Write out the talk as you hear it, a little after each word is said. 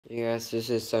Hey guys, this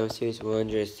is Summer Series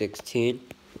 116,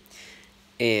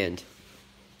 and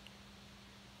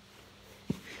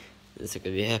this is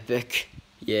gonna be epic.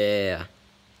 Yeah,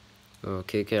 we'll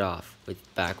kick it off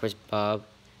with Backwards Bob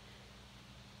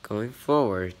going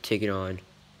forward, taking on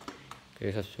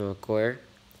Gary Customer McCoy.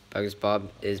 Backwards Bob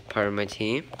is part of my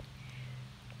team.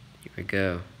 Here we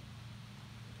go.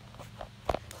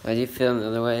 I do film the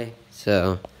other way,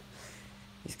 so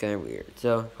it's kind of weird.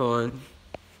 So, hold on.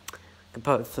 I can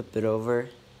probably flip it over.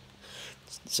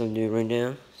 So I'm doing right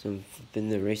now. So I'm flipping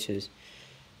the races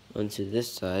onto this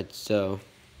side, so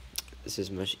this is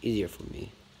much easier for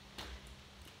me.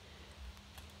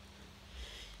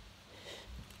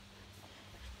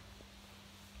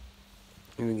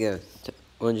 Here we go.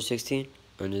 116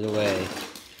 under the way.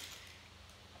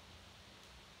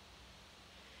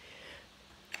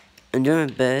 I'm doing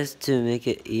my best to make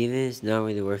it even. It's not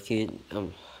really working.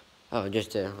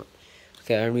 Just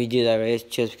okay, I'm gonna redo that race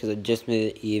just because I just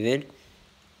made it even.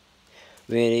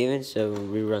 Made it even, so we'll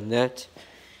rerun that.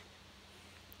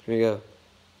 Here we go.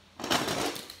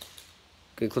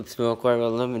 Good Clip Smoke will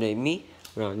eliminate me.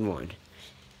 Round 1.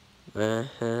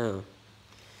 Wow.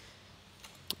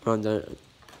 Round done.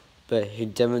 But he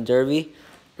Demo Derby,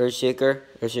 Earthshaker.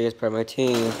 Earthshaker's part of my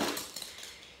team.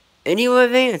 And he will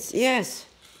advance, yes!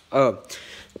 Oh,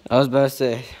 I was about to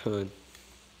say,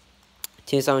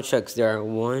 Teen Solomon trucks. There are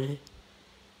 1,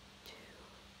 2,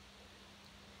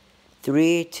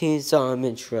 3 Teen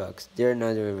Solomon trucks. They're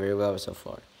not doing very well so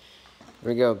far.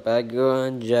 Here we go.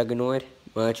 Bagon, Jagonoid,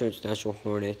 Macho International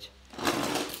Hornet.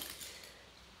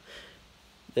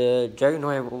 The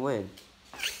Dragonoid will win.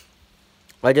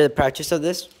 I did a practice of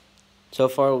this. So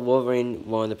far, Wolverine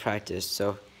won the practice,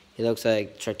 so he looks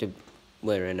like trying to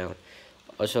win right now.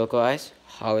 Oshoka Ice,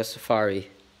 Hollow Safari.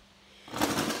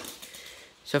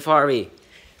 Safari.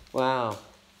 Wow.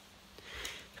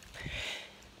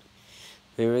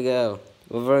 Here we go.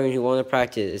 Wolverine, who won the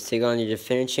practice, is taking on your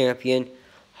defending champion,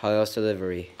 Hollow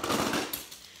Delivery.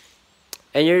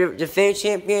 And your defending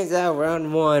champion is out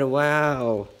round 1.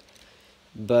 Wow.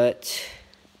 But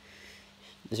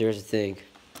here's the thing.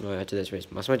 After this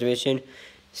race, Muscle Motivation,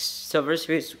 Silver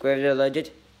Street, Square Legend,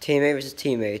 teammate versus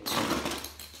teammate.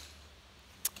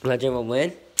 Legend will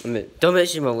win. Don't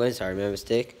mention will win. Sorry, my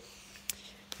mistake.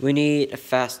 We need a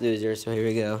fast loser, so here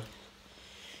we go.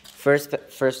 First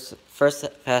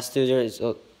fast loser is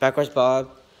Backwards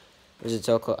Bob versus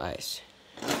Toko Ice.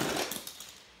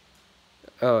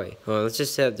 Oh wait, hold on, let's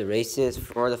just set up the races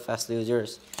for the fast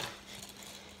losers.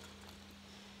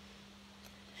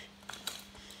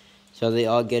 So they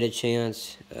all get a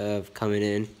chance of coming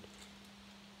in.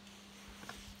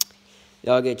 They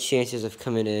all get chances of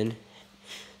coming in.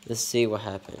 Let's see what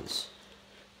happens.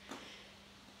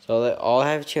 So they all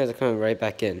have a chance of coming right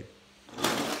back in.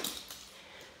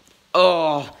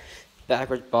 Oh!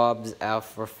 Backwards Bob's out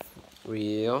for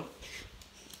real.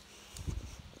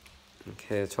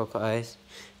 Okay, Choco Ice.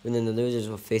 And then the losers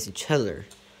will face each other.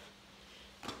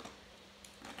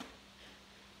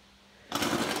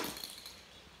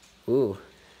 Ooh.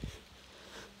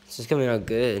 This is coming out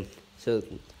good. So,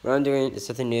 what I'm doing is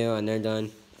something new and they're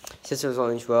done. Since there's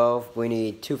only 12, we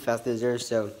need 2 fast losers.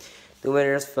 So, the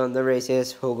winners from the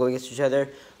races will go against each other.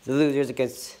 The losers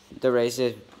against the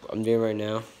races I'm doing right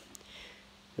now.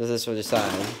 This will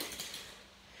decide.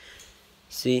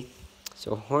 See?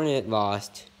 So, Hornet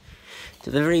lost.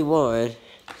 Delivery won.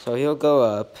 So, he'll go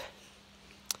up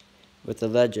with the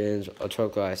Legends or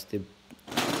Choco Ice. The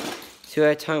 2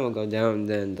 at a time will go down,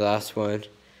 then the last one.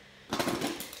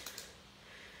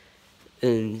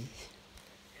 And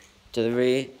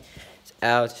Delivery is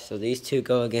out, so these 2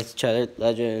 go against each other,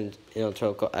 Legend and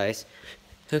Troco Ice.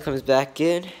 Who comes back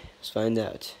in? Let's find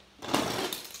out.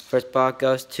 First ball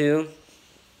goes to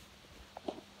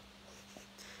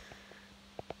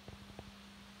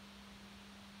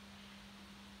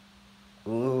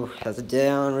ooh, that's a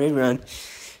down rerun.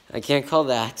 I can't call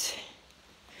that.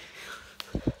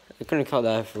 I couldn't call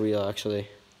that for real, actually.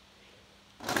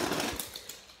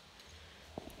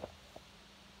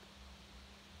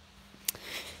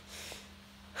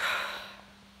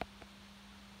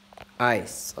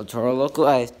 Ice. Toro Local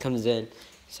Ice comes in.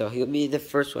 So he'll be the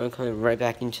first one coming right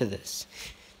back into this.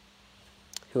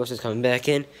 Who else is coming back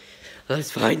in?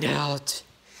 Let's find out.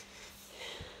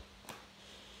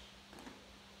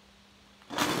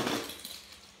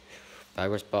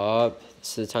 Backwards Bob.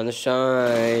 This is the time to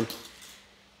shine.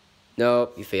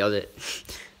 Nope, you failed it.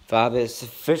 Bob is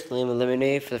officially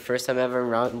eliminated for the first time ever in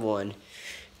round 1.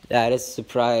 That is a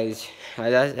surprise.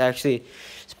 That actually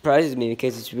surprises me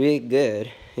because it's really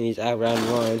good. And he's out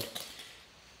round 1.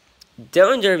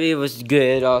 Dylan Derby was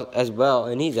good as well,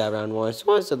 and he's out round 1.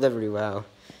 So was Delivery, wow.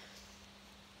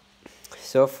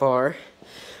 so far,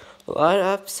 a lot of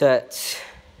upsets.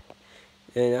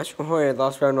 And National Hornet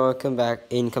lost round 1,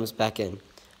 comes back in.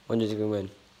 Wonders gonna win.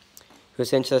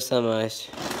 Who's into the semis?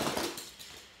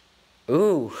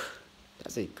 Ooh,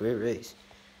 that's a great race.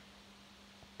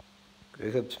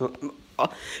 Great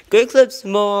Clip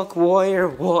Smoke Warrior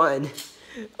 1.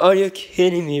 Are you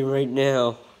kidding me right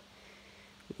now?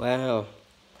 Wow.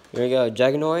 Here we go.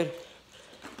 Dragonoid.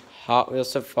 Hot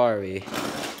Wheels Safari.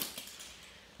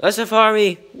 A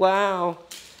Safari. Wow.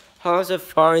 Hot Wheels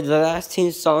Safari. The last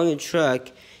team selling a truck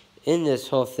in this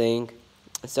whole thing.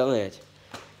 Selling it.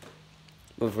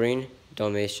 Wolverine.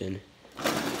 Dalmatian.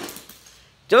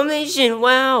 Dalmatian.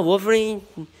 Wow. Wolverine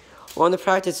won the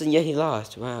practice and yet he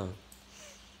lost. Wow.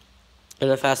 And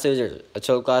the Fast Losers, a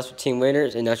total class for team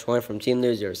winners, and National Hornet from team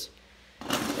losers.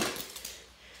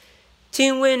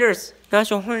 Team winners,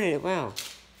 National Hornet, wow.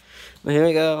 Well, here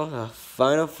we go, the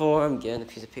final four. I'm getting a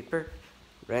piece of paper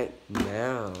right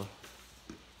now.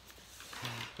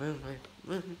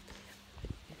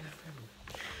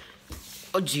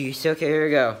 Oh, geez, okay, here we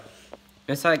go.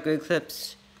 Inside Good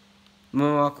Clips,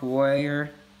 Mohawk Warrior.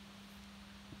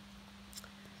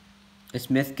 It's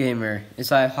Myth Gamer.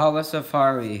 Inside Hava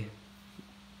Safari.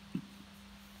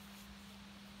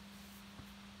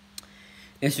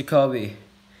 It's Jacoby.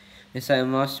 Inside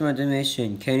Monster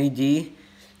Animation, Kenny D.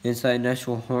 Inside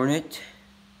National Hornet.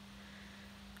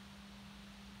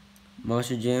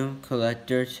 Monster Jam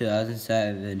Collector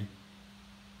 2007.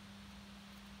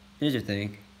 Here's the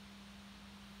thing.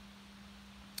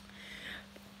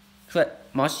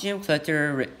 Monster Jam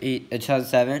Collector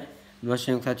 2007.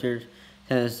 Monster Jam Collector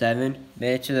 2007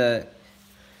 made it to the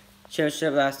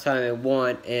championship last time it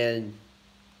won, and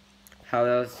how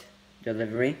else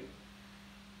delivery.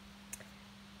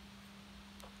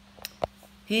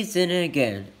 He's in it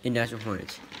again in National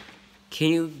Hornets. Can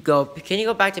you go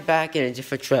back to back in a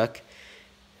different truck?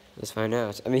 Let's find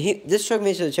out. I mean, this truck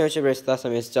made it to the championship race last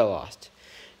time and still lost.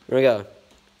 Here we go.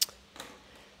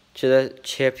 To the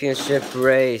championship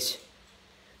race.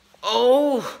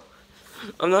 Oh!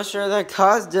 I'm not sure that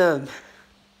caused him.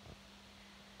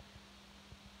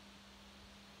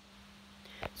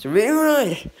 So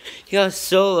rerun! He got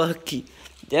so lucky.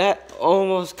 That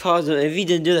almost caused him. If he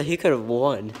didn't do that, he could have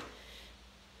won.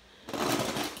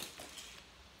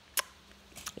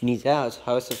 And he's out.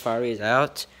 House Safari is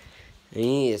out. And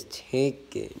he is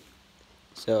taken.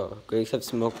 So, Great Clip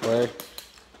Smoke Warrior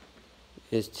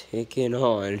is taken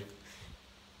on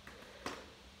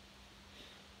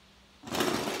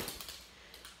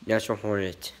National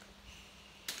Hornet.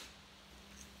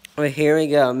 Well, here we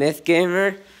go. Myth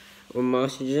Gamer or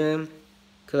Monster Jam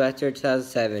Collector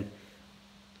 2007.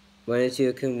 1 and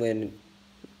 2 can win.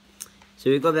 So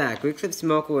we go back. Great Clip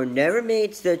Smoke Warrior never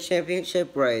made to the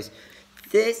championship race.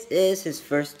 This is his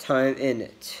first time in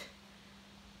it.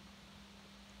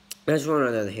 There's one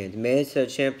on the other hand. Made it to the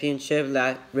championship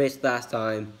race last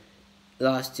time.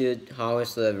 Lost to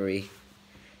Hollis Livery.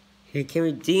 He can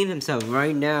redeem himself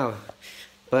right now.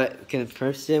 But can the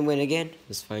person win again?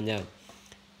 Let's find out.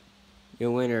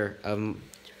 Your winner of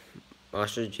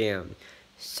Monster Jam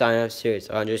Sign Up Series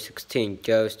under 16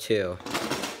 goes to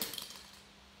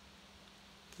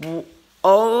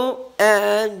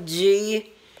OMG.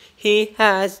 He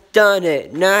has done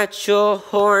it. Natural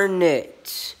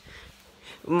Hornet.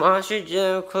 Monster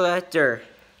Jam Collector.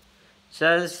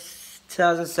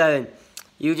 2007.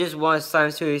 You just won Slime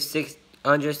Series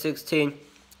under 16.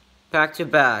 Back to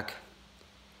back.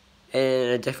 In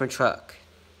a different truck.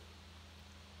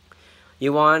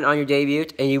 You won on your debut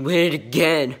and you win it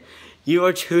again. You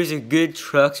are choosing good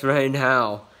trucks right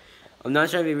now. I'm not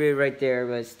trying to be rude right there,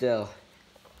 but still.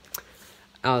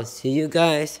 I'll see you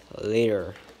guys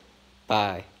later.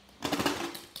 Bye.